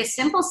 Like a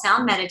simple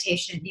sound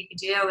meditation you could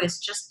do is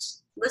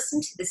just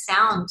listen to the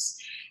sounds.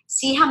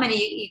 See how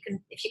many you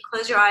can, if you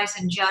close your eyes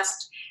and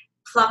just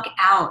pluck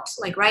out.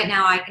 Like right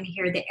now I can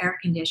hear the air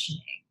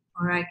conditioning,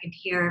 or I could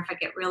hear, if I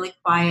get really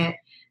quiet,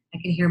 I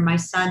can hear my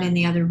son in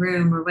the other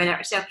room or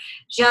whatever. So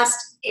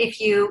just if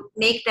you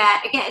make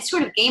that, again, it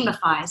sort of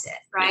gamifies it,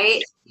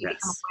 right? You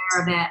become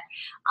aware of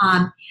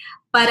it.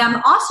 But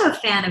I'm also a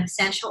fan of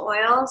essential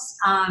oils.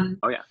 And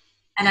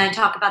I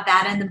talk about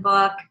that in the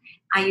book.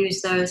 I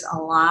use those a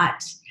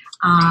lot.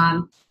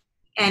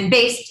 And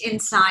based in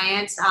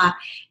science,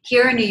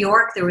 here in New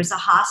York, there was a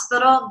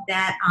hospital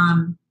that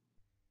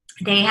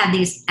they had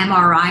these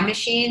MRI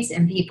machines,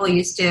 and people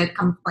used to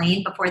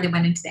complain before they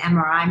went into the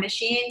MRI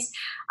machines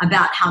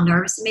about how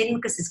nervous it made them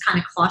because it's kind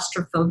of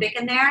claustrophobic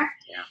in there.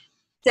 Yeah.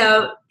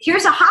 So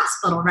here's a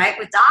hospital, right,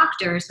 with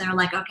doctors. They're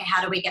like, okay,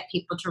 how do we get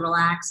people to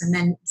relax? And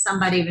then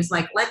somebody was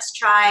like, let's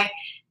try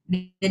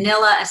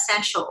vanilla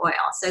essential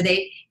oil. So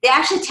they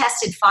actually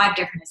tested 5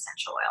 different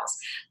essential oils,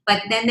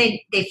 but then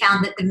they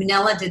found that the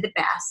vanilla did the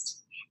best.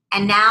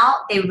 And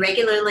now they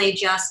regularly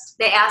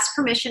they ask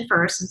permission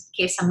first in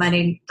case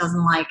somebody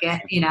doesn't like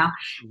it,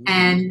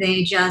 and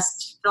they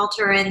just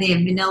filter in the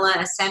vanilla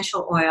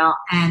essential oil,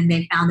 and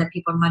they found that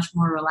people are much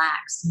more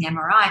relaxed in the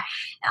MRI.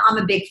 And I'm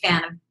a big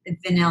fan of the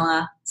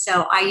vanilla,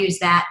 so I use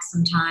that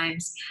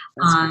sometimes.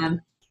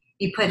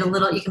 You can put a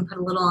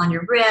little on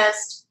your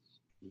wrist,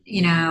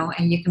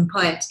 and you can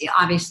put,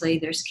 obviously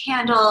there's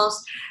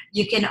candles.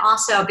 You can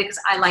also, because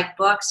I like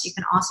books, you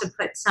can also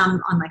put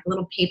some on like a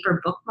little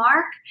paper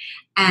bookmark,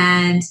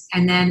 and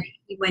then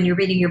when you're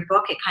reading your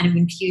book, it kind of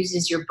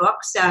infuses your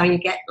book, so you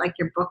get like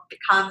your book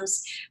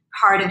becomes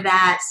part of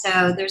that.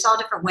 So there's all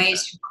different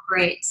ways to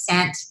incorporate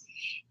scent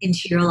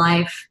into your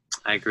life.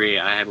 I agree.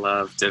 I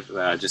love just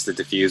the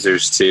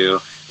diffusers too.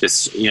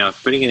 Just,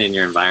 putting it in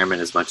your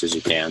environment as much as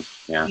you can.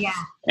 Yeah.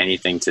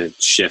 Anything to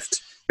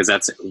shift, because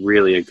that's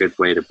really a good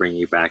way to bring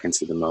you back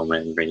into the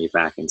moment and bring you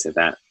back into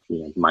that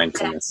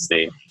mindfulness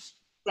state.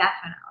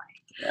 Definitely.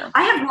 Yeah.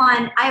 I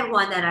have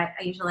one that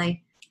I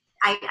usually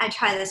I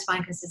try this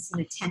one because it's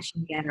an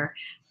attention getter.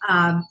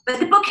 But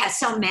the book has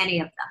so many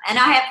of them, and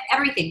I have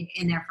everything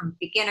in there from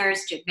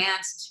beginners to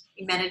advanced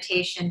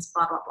meditations,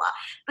 blah blah blah.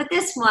 But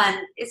this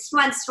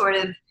one sort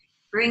of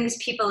brings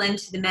people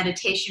into the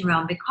meditation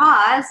realm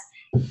because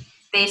it's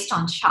based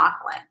on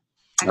chocolate.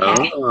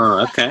 Okay?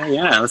 Oh, okay.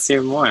 Yeah, let's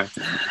hear more.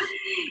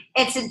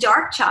 It's a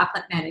dark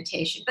chocolate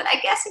meditation, but I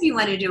guess if you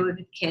want to do it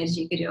with kids,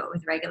 you could do it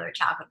with regular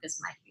chocolate, because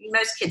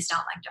most kids don't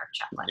like dark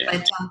chocolate. Yeah.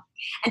 But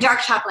and dark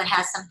chocolate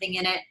has something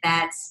in it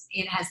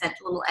it has that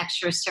little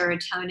extra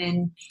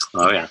serotonin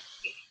to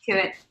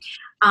it.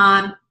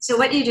 So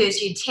what you do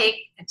is you take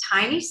a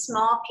tiny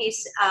small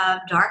piece of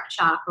dark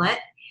chocolate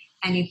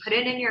and you put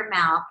it in your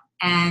mouth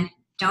and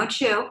don't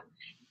chew,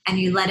 and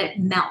you let it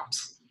melt.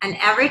 And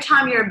every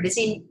time your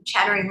busy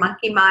chattering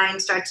monkey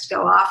mind starts to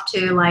go off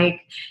to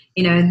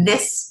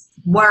this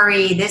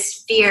worry,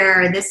 this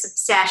fear, this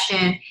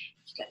obsession,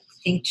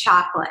 think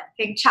chocolate,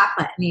 and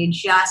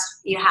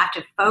you have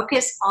to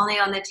focus only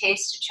on the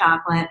taste of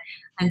chocolate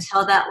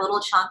until that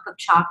little chunk of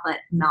chocolate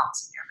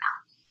melts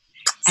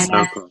in your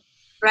mouth. And cool.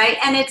 Right?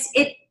 And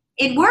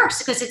it works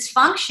because it's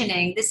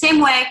functioning the same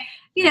way,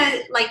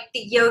 like the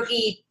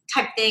yogi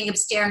type thing of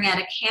staring at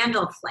a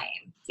candle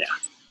flame. Yeah.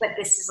 But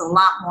this is a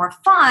lot more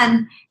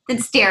fun than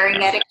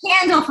staring at a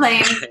candle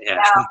flame,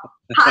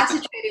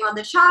 concentrating on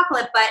the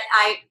chocolate. But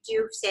I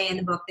do say in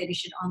the book that you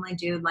should only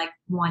do like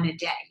one a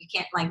day. You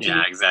can't do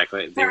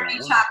exactly 30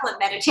 chocolate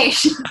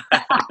meditation.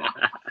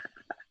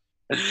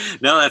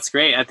 No, that's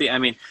great.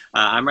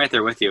 I'm right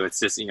there with you. It's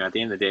just, at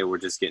the end of the day, we're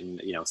just getting,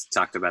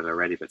 talked about it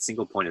already, but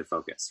single pointed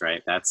focus,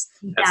 right? That's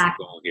the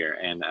goal here.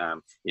 And,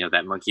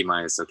 that monkey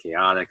mind is so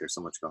chaotic. There's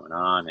so much going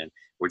on, and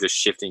we're just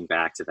shifting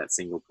back to that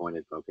single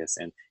pointed focus.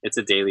 And it's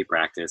a daily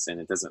practice, and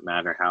it doesn't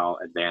matter how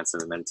advanced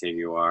of a meditator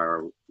you are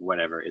or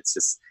whatever. It's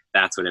just,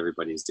 that's what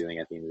everybody's doing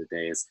at the end of the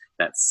day, is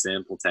that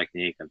simple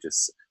technique of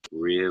just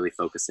really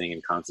focusing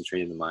and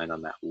concentrating the mind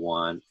on that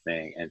one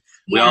thing. And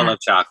we all love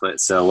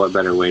chocolate, so what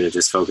better way to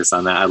just focus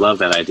on that? I love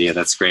that idea.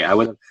 That's great.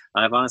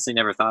 I've honestly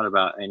never thought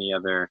about any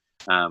other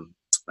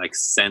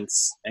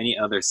sense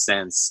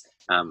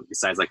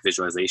besides like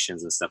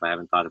visualizations and stuff. I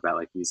haven't thought about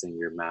like using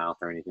your mouth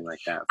or anything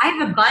like that. I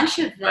have a bunch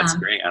of them. That's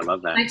great. I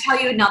love that. Can I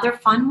tell you another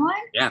fun one?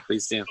 Yeah,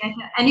 please do.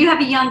 And you have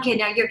a young kid.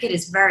 Now, your kid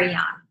is very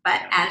young,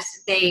 but as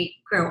they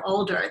grow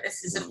older,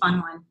 this is a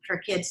fun one for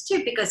kids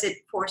too, because it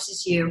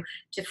forces you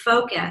to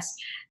focus.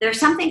 There's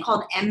something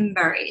called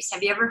M-berries.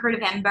 Have you ever heard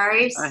of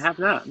M-berries? I have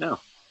not, no.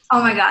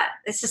 Oh my God,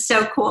 this is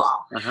so cool.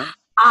 Uh-huh.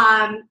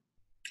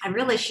 I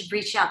really should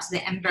reach out to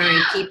the M-berry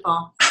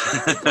people.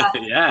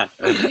 Yeah.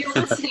 If you're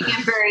listening,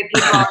 M-berry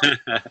people.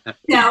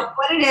 So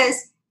what it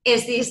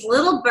is these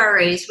little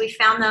berries. We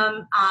found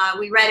them.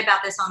 We read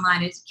about this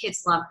online.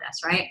 Kids love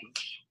this, right?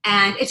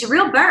 And it's a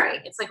real berry.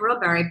 It's like a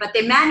real berry, but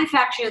they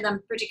manufacture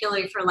them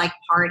particularly for like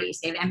parties.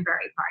 They have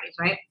M-berry parties,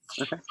 right?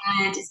 Okay.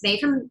 And it's made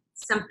from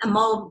a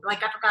mold.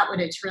 Like I forgot what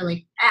it's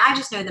really. I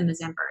just know them as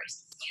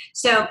M-berries.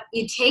 So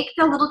you take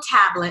the little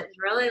tablet,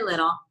 it's really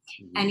little,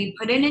 and you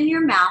put it in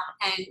your mouth,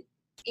 and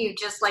you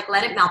just like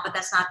let it melt, but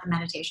that's not the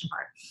meditation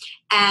part.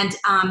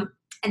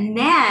 And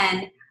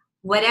then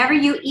whatever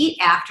you eat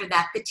after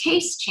that, the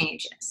taste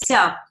changes.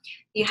 So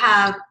you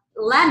have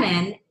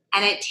lemon,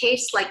 and it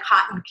tastes like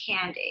cotton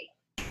candy.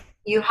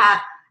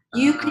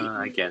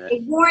 I get it.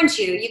 It warns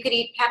you. You could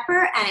eat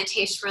pepper, and it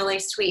tastes really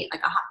sweet,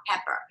 like a hot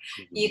pepper.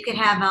 Mm-hmm. You could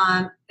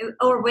have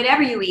or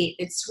whatever you eat,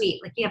 it's sweet.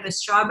 Like you have a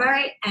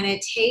strawberry, and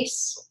it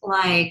tastes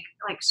like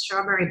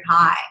strawberry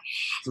pie.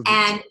 Mm-hmm.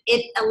 And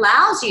it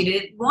allows you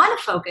to want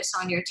to focus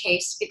on your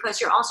taste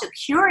because you're also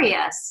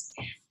curious.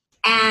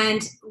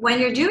 And when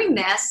you're doing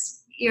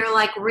this, you're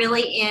like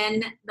really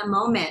in the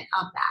moment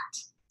of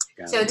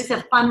that. So this is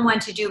a fun one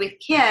to do with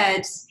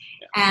kids.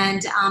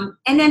 And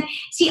then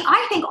see,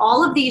 I think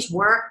all of these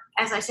work,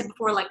 as I said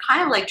before, like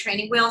kind of like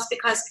training wheels,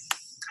 because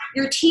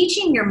you're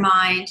teaching your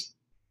mind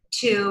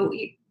to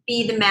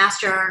be the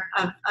master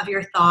of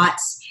your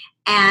thoughts.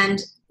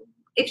 And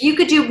if you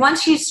could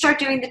once you start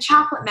doing the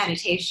chocolate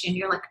meditation,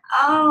 you're like,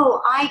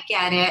 oh, I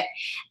get it.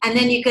 And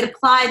then you could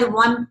apply the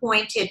one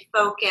pointed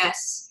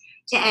focus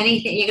to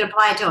anything. You could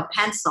apply it to a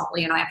pencil,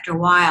 after a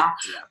while.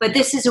 Yeah. But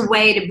this is a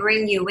way to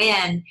bring you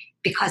in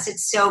because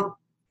it's so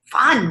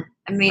fun.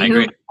 I mean, I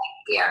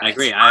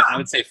agree. I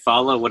would say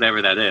follow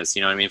whatever that is.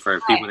 You know what I mean? For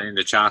people that are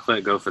into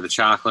chocolate, go for the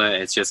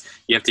chocolate. It's just,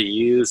 you have to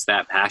use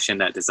that passion,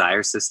 that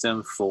desire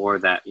system for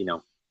that,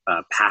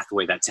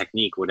 pathway, that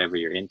technique, whatever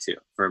you're into.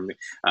 For me,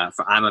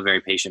 I'm a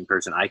very patient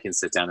person. I can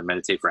sit down and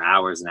meditate for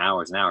hours and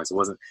hours and hours. It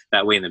wasn't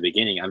that way in the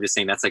beginning. I'm just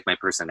saying that's like my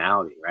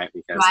personality, right?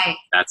 Because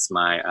that's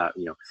my,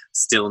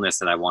 stillness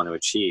that I want to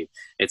achieve.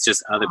 It's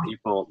just other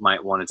people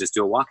might want to just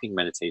do a walking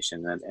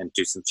meditation and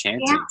do some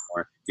chanting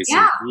or do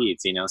some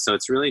beads, so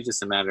it's really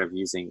just a matter of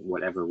using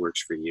whatever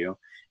works for you.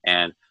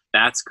 And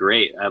that's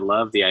great. I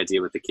love the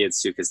idea with the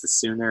kids too, because the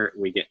sooner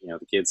we get,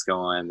 the kids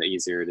going, the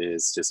easier it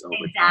is just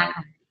over time.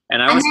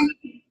 And then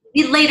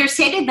you later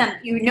say to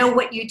them,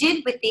 what you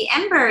did with the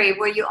Embury,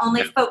 where you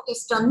only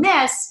focused on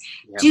this,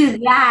 do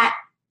that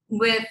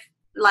with,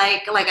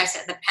 like I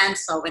said, the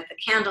pencil, with the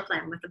candle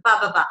flame, with the blah,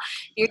 blah, blah.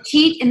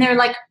 And they're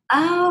like,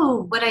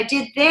 oh, what I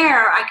did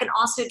there, I can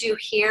also do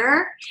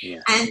here.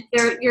 Yes. And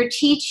you're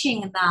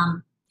teaching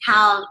them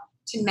how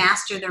to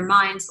master their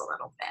minds a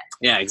little bit.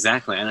 Yeah,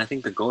 exactly. And I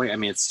think the goal,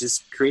 it's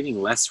just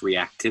creating less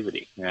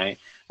reactivity, right?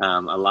 A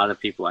lot of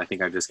people, I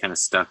think, are just kind of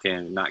stuck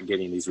in not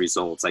getting these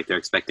results. Like they're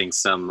expecting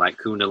some like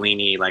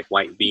Kundalini, like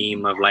white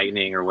beam of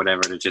lightning or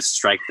whatever to just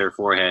strike their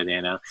forehead,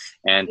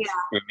 And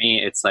for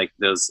me, it's like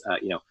those,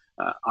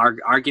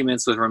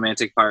 arguments with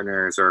romantic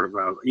partners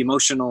or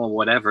emotional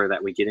whatever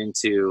that we get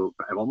into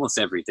almost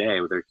every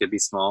day, whether it could be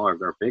small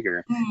or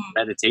bigger.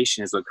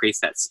 Meditation is what creates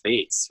that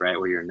space, right,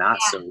 where you're not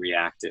so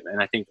reactive.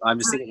 And I think I'm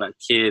just thinking about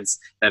kids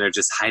that are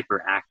just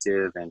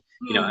hyperactive, and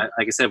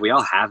like I said, we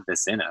all have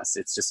this in us.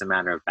 It's just a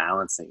matter of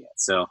balancing it.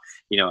 So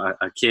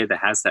a kid that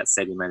has that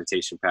steady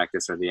meditation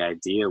practice, or the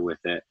idea with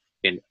it,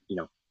 can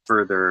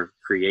further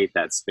create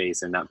that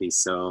space and not be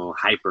so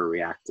hyper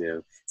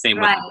reactive.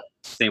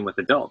 Same with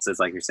adults. It's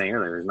like you're saying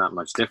earlier, there's not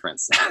much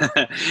difference.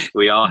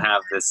 We all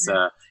have this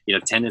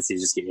tendency to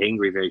just get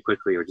angry very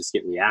quickly or just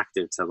get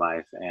reactive to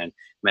life, and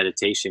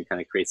meditation kind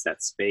of creates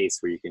that space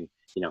where you can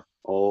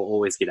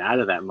always get out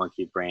of that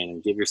monkey brain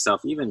and give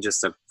yourself even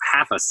just a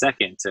half a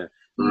second to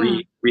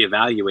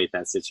reevaluate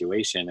that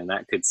situation, and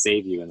that could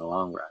save you in the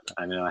long run.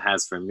 I know it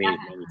has for me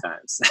many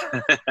times.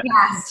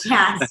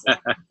 Yes.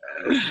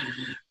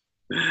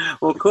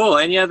 Well, cool.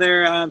 Any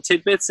other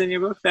tidbits in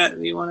your book that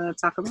you want to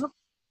talk about?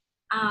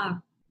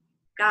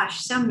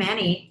 Gosh, so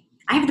many.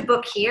 I have the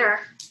book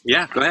here.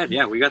 Yeah, go ahead.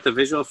 Yeah, we got the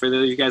visual for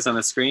those of you guys on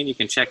the screen. You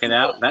can check it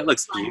out. That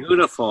looks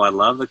beautiful. I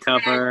love the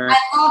cover.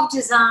 I love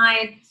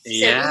design.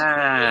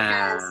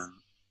 Yeah.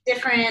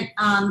 Different.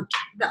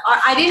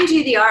 I didn't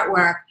do the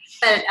artwork,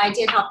 but I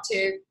did help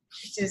to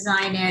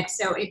design it.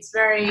 So it's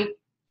very.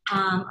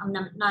 I'm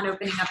not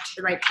opening up to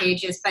the right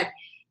pages, but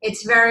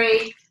it's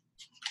very.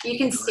 You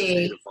can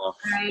see. Beautiful.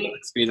 Right?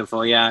 It's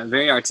beautiful. Yeah,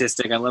 very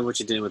artistic. I love what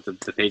you did with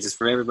the pages.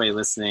 For everybody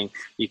listening,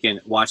 you can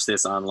watch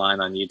this online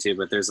on YouTube,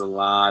 but there's a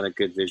lot of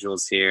good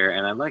visuals here.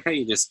 And I like how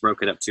you just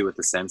broke it up too with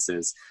the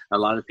senses. A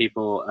lot of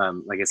people,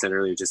 like I said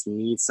earlier, just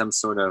need some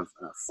sort of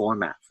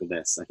format for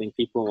this. I think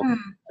people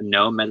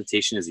know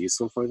meditation is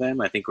useful for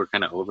them. I think we're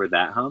kind of over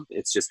that hump.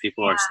 It's just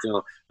people are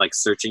still like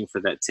searching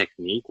for that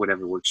technique,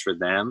 whatever works for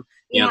them.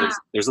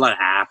 There's a lot of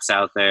apps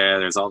out there.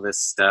 There's all this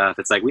stuff.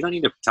 It's like, we don't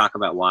need to talk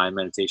about why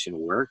meditation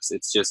works.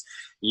 It's just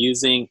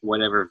using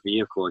whatever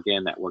vehicle,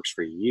 again, that works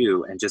for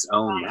you, and just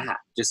own that.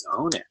 Just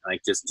own it.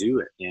 Like, just do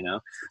it,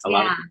 A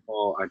lot of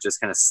people are just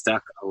kind of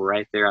stuck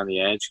right there on the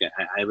edge.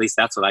 At least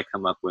that's what I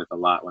come up with a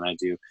lot when I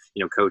do,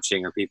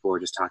 coaching, or people are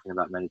just talking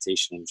about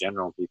meditation in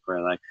general. People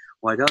are like,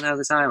 well, I don't have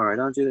the time, or I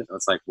don't do that.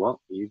 It's like,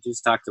 well, we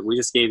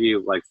just gave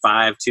you like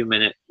 5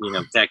 2-minute,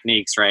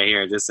 techniques right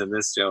here, just in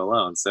this show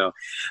alone. So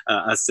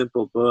a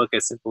simple book,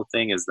 a simple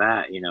thing as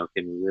that,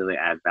 can really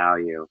add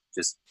value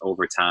just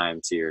over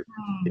time to your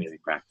daily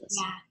practice.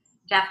 Yeah,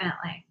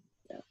 definitely.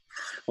 Yeah.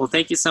 Well,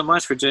 thank you so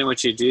much for doing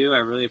what you do. I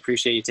really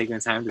appreciate you taking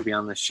the time to be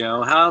on the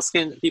show. How else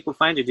can people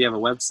find you? Do you have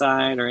a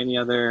website or any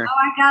other? Oh,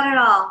 I got it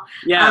all.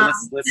 Yeah,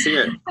 let's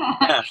hear it.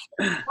 Yeah.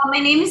 Well, my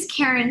name is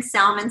Karen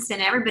Salmansohn.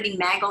 Everybody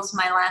maggles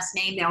my last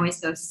name. They always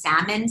go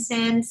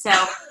Salmonson. So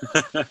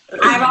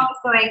I'm always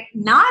going,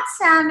 not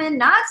salmon,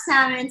 not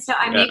salmon. So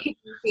I make it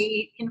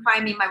easy. You can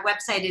find me. My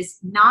website is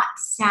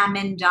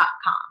notsalmon.com.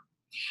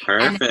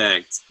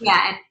 Perfect.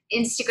 And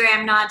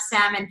Instagram, Not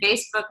Salmon,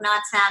 Facebook,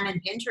 Not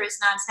Salmon, Pinterest,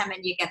 Not Salmon.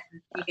 You get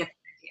the idea.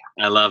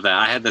 I love that.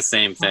 I had the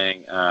same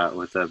thing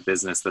with a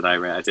business that I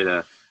ran. I did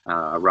a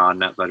raw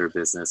nut butter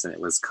business, and it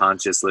was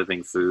Conscious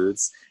Living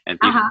Foods, and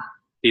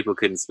people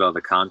couldn't spell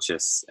the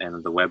conscious,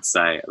 and the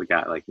website, we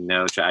got like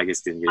I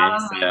just didn't get any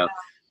sales.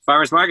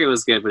 Farmer's Market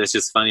was good, but it's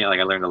just funny. Like,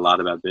 I learned a lot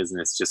about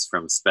business just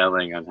from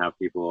spelling on how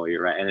people,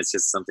 you're right. And it's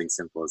just something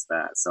simple as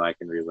that. So I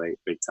can relate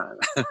big time.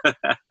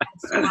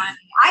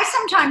 I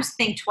sometimes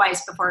think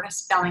twice before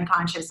spelling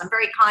conscious. I'm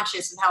very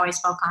conscious of how I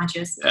spell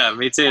conscious. Yeah,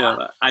 me too.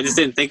 I just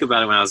didn't think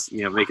about it when I was,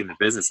 making the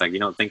business. Like, you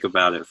don't think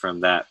about it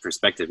from that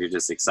perspective. You're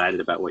just excited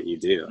about what you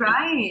do.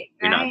 Right.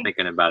 You're not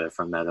thinking about it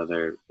from that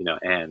other,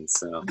 end.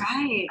 So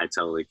I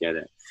totally get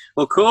it.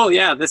 Well, cool.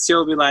 Yeah, this show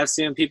will be live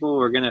soon. People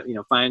are going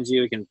to, find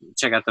you. You can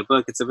check out the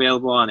book. It's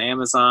available on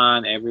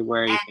Amazon,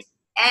 everywhere.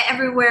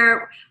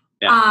 Everywhere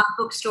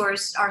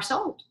bookstores are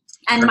sold.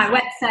 And my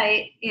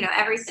website,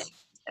 everything.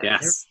 So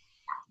yes.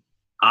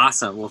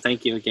 Awesome. Well,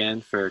 thank you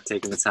again for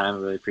taking the time. I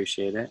really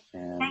appreciate it.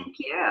 And thank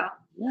you.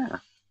 Yeah.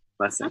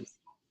 Blessings.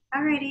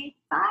 Alrighty.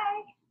 Bye.